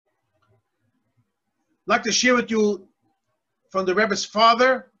like to share with you from the Rebbe's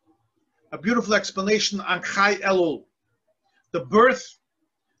father a beautiful explanation on Chai Elul, the birth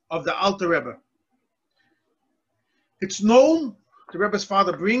of the Alter Rebbe. It's known, the Rebbe's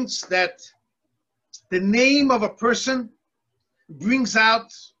father brings, that the name of a person brings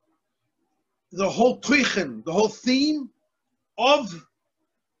out the whole tuichen, the whole theme of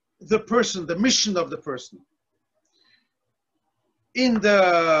the person, the mission of the person. In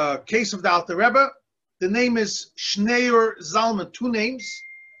the case of the Alter Rebbe, the name is Shneur Zalman, two names.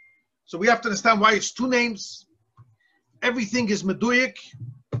 So we have to understand why it's two names. Everything is meduyik.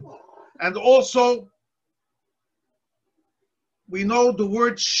 And also, we know the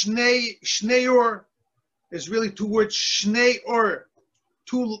word Shneur is really two words, Shneur,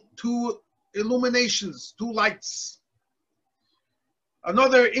 two illuminations, two lights.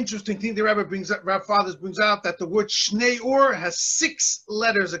 Another interesting thing the Rebbe Fathers brings out, that the word Shneur has 6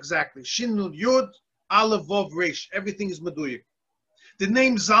 letters exactly. Shin, Nun, Yud, Aleph, Vav, Resh. Everything is meduyik. The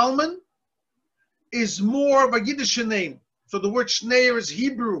name Zalman is more of a Yiddish name. So the word Shneur is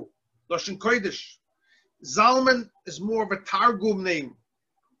Hebrew, Lashon Kodesh. Zalman is more of a Targum name.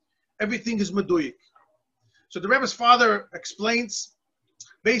 Everything is meduyik. So the Rebbe's father explains,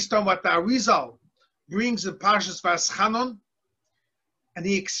 based on what the Arizal brings in Parshas Va'aschanon, and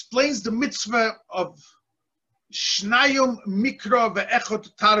he explains the mitzvah of Shnayim Mikra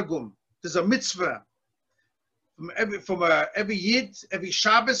Ve'echot Targum. There's a mitzvah from every Yid, every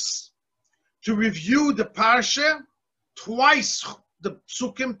Shabbos, to review the Parsha twice, the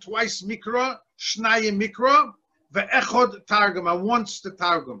Psukim, twice Mikra, Shnayim Mikra, Ve'echot Targum, and once the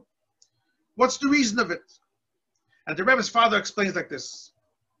Targum. What's the reason of it? And the Rebbe's father explains like this.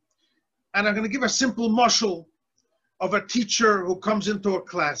 And I'm going to give a simple mashal of a teacher who comes into a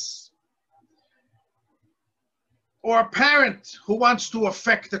class, or a parent who wants to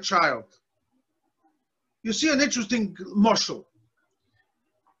affect a child. You see an interesting mashal.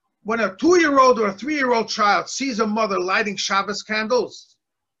 When a 2-year-old or a 3-year-old child sees a mother lighting Shabbos candles,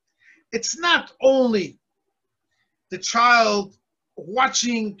 it's not only the child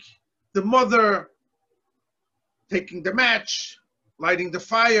watching the mother taking the match, lighting the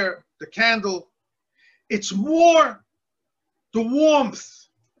fire, the candle. It's more the warmth,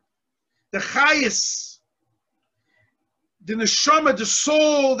 the chayis, the neshama, the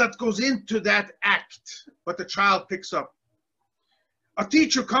soul that goes into that act, what the child picks up. A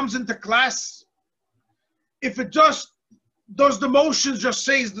teacher comes into class, if it just does the motions, just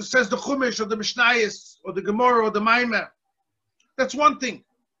says the Chumash or the Mishnayos or the Gemara or the Maimah, that's one thing.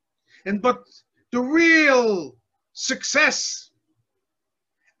 But the real success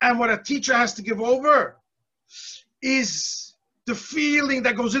and what a teacher has to give over is the feeling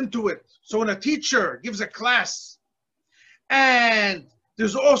that goes into it. So when a teacher gives a class, and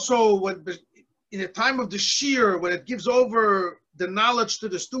there's also, in the time of the shir, when it gives over the knowledge to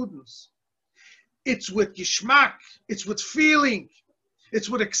the students, it's with gishmak, it's with feeling, it's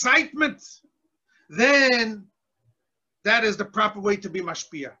with excitement, then that is the proper way to be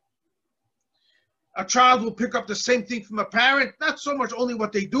mashpia. A child will pick up the same thing from a parent, not so much only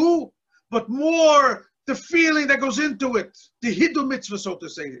what they do, but more the feeling that goes into it, the hidu mitzvah, so to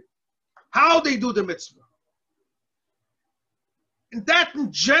say, how they do the mitzvah. And that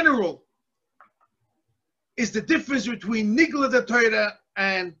in general is the difference between Nigla the Torah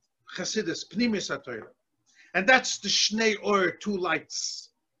and Chassidus, Pnimis HaTorah. And that's the Shnei Or, 2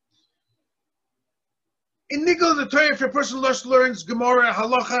 lights. In Nigla the Torah, if a person just learns Gemara,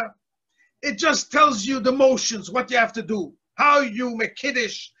 Halacha, it just tells you the motions, what you have to do, how you make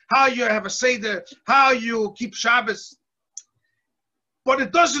Kiddush, how you have a Seder, how you keep Shabbos. But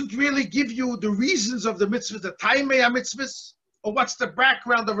it doesn't really give you the reasons of the mitzvahs, the Taimei HaMitzvahs, or what's the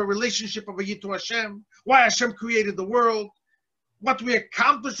background of a relationship of a Yid to Hashem, why Hashem created the world, what we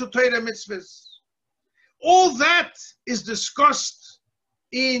accomplished with Torah mitzvahs. All that is discussed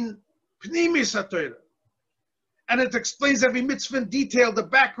in Pnimis HaTorah. And it explains every mitzvah in detail, the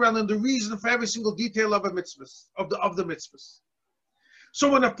background and the reason for every single detail of a mitzvah, of the mitzvahs. So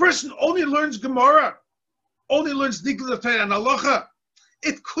when a person only learns Gemara, only learns Nigla Torah and Halacha,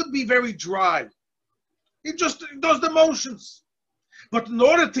 it could be very dry. It just does the motions. But in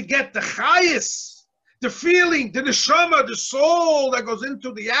order to get the chayis, the feeling, the neshama, the soul that goes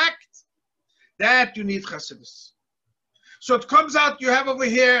into the act, that you need chassidus. So it comes out, you have over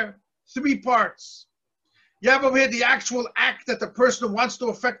here 3 parts. You have over here the actual act that the person wants to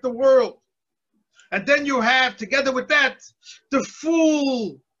affect the world. And then you have, together with that, the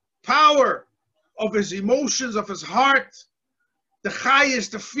full power of his emotions, of his heart, the chayis,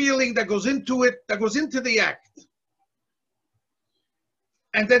 the feeling that goes into it, that goes into the act.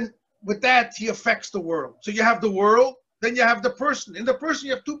 And then with that, he affects the world. So you have the world, then you have the person. In the person,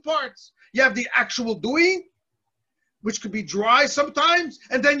 you have two parts. You have the actual doing, which could be dry sometimes,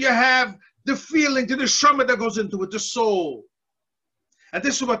 and then you have the feeling, the neshama that goes into it, the soul. And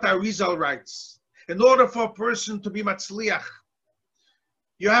this is what Arizal writes. In order for a person to be matzliach,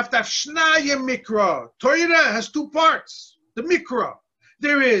 you have to have shnaya mikra. Torah has two parts. The mikra.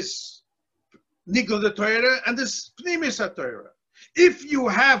 There is nigla the Torah and this pnimis Torah. If you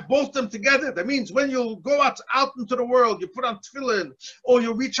have both them together, that means when you go out into the world, you put on tefillin, or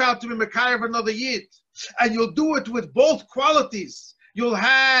you reach out to be Mekayah of another yid, and you'll do it with both qualities. You'll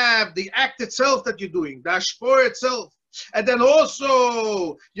have the act itself that you're doing, the ashpor itself, and then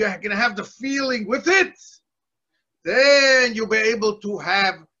also you're going to have the feeling with it. Then you'll be able to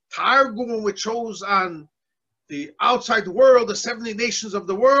have targum, which shows on the outside world, the 70 nations of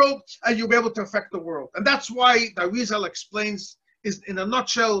the world, and you'll be able to affect the world. And that's why the Arizal explains, is in a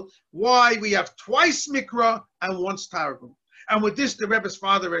nutshell, why we have twice mikra and once targum. And with this, the Rebbe's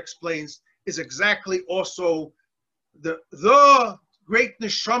father explains, is exactly also the great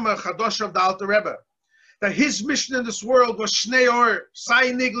neshama chadosh of the Alter Rebbe, that his mission in this world was shnei or,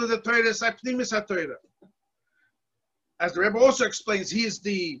 sai nigla the Torah, sai pnimis HaTorah. As the Rebbe also explains, he is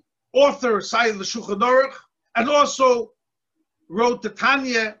the author of Sai l'Shulchan Aruch, and also wrote the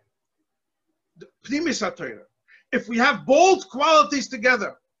Tanya, the pnimis HaTorah. If we have both qualities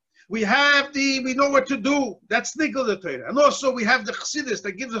together, we know what to do. That's nigla the Torah. And also we have the chassidus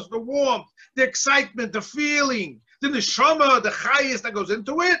that gives us the warmth, the excitement, the feeling, the neshama, the chayis that goes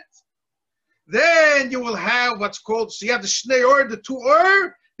into it. Then you will have what's called, so you have the shnei or, the two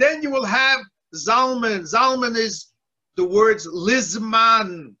or, then you will have zalman. Zalman is the words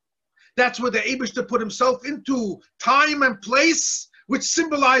lizman. That's where the Eibishter put himself into time and place, which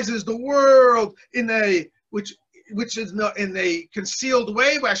symbolizes the world in a concealed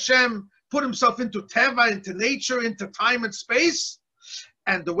way, where Hashem put himself into teva, into nature, into time and space.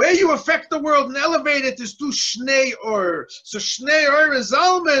 And the way you affect the world and elevate it is through Shnei Or. So Shnei Or and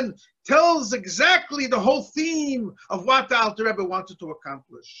Zalman tells exactly the whole theme of what the Alter Rebbe wanted to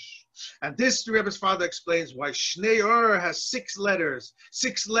accomplish. And this, the Rebbe's father explains why Shnei Or has 6 letters.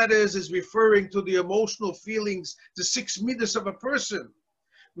 6 letters is referring to the emotional feelings, the 6 midas of a person.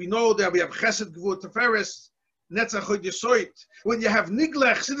 We know that we have Chesed, Gvur, Teferes, Netzach, Hod, Yesoit. When you have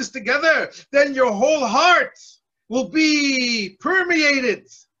Niglech, Chassidus together, then your whole heart will be permeated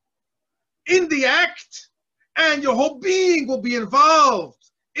in the act, and your whole being will be involved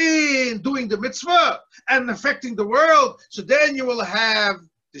in doing the mitzvah and affecting the world. So then you will have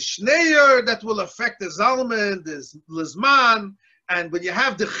the Shneier that will affect the Zalman, the Lizman, and when you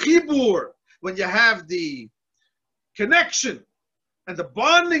have the Chibur, when you have the connection and the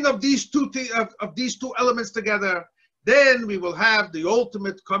bonding of these two elements together, then we will have the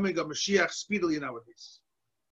ultimate coming of Mashiach speedily nowadays.